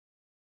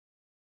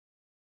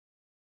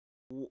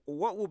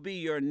What will be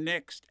your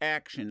next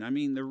action? I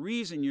mean, the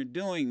reason you're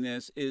doing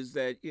this is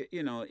that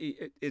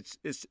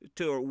it's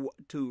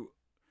to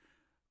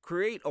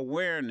create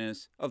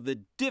awareness of the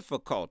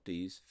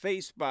difficulties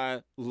faced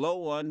by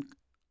low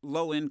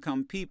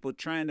income people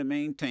trying to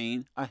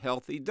maintain a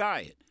healthy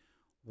diet.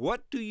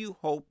 What do you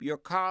hope your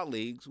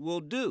colleagues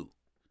will do?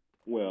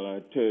 Well,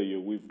 I tell you,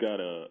 we've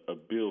got a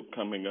bill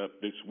coming up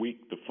this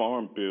week, the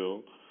Farm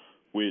Bill,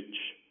 which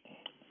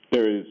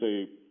there is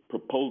a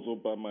proposal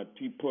by my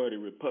Tea Party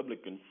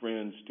Republican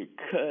friends to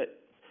cut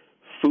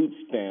food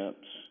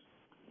stamps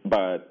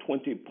by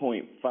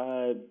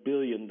 $20.5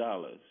 billion.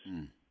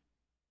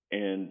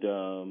 And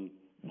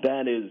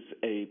that is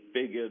a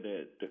figure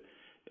that,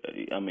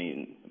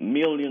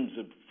 millions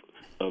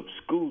of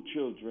school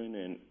children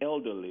and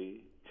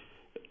elderly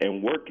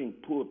and working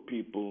poor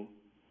people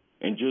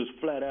and just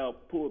flat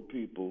out poor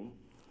people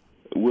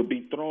will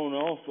be thrown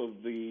off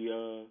of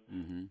the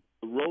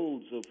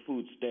rolls of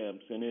food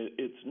stamps. And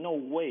it's no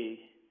way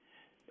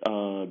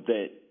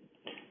that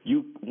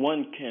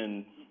one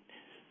can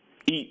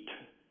eat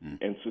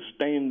and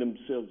sustain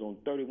themselves on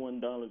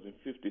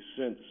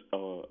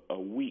 $31.50 a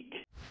week.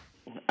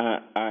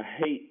 I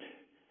hate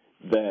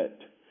that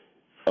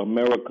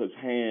America's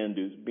hand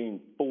is being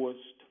forced,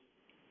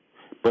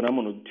 but I'm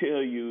going to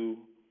tell you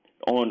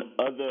on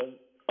other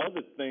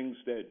things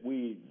that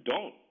we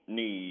don't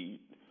need,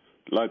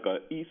 like a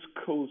East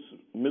Coast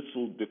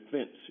missile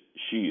defense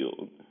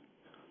shield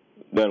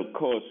that'll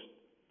cost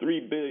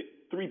 $3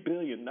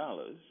 billion.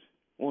 I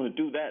want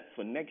to do that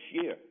for next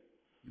year.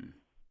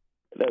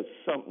 That's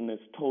something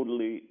that's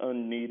totally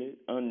unneeded,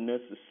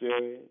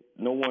 unnecessary.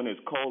 No one has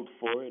called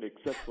for it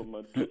except for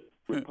my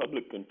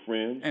Republican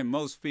friends. And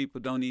most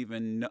people don't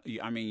even know.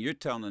 I mean, you're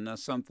telling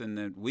us something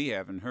that we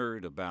haven't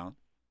heard about,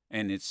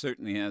 and it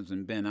certainly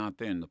hasn't been out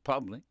there in the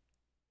public.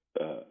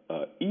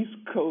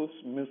 East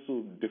Coast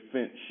missile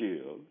defense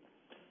shield,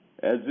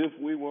 as if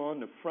we were on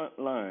the front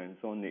lines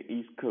on the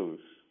East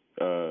Coast.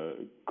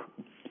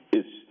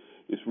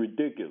 It's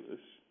ridiculous.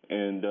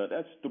 And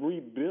that's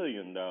 $3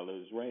 billion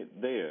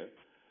right there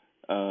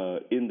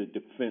in the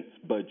defense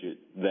budget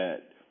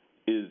that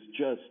is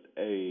just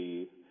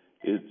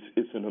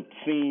it's an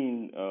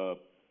obscene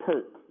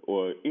perk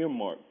or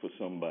earmark for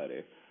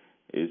somebody.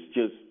 It's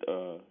just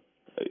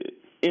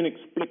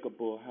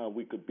inexplicable how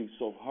we could be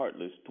so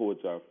heartless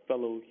towards our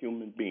fellow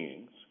human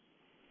beings.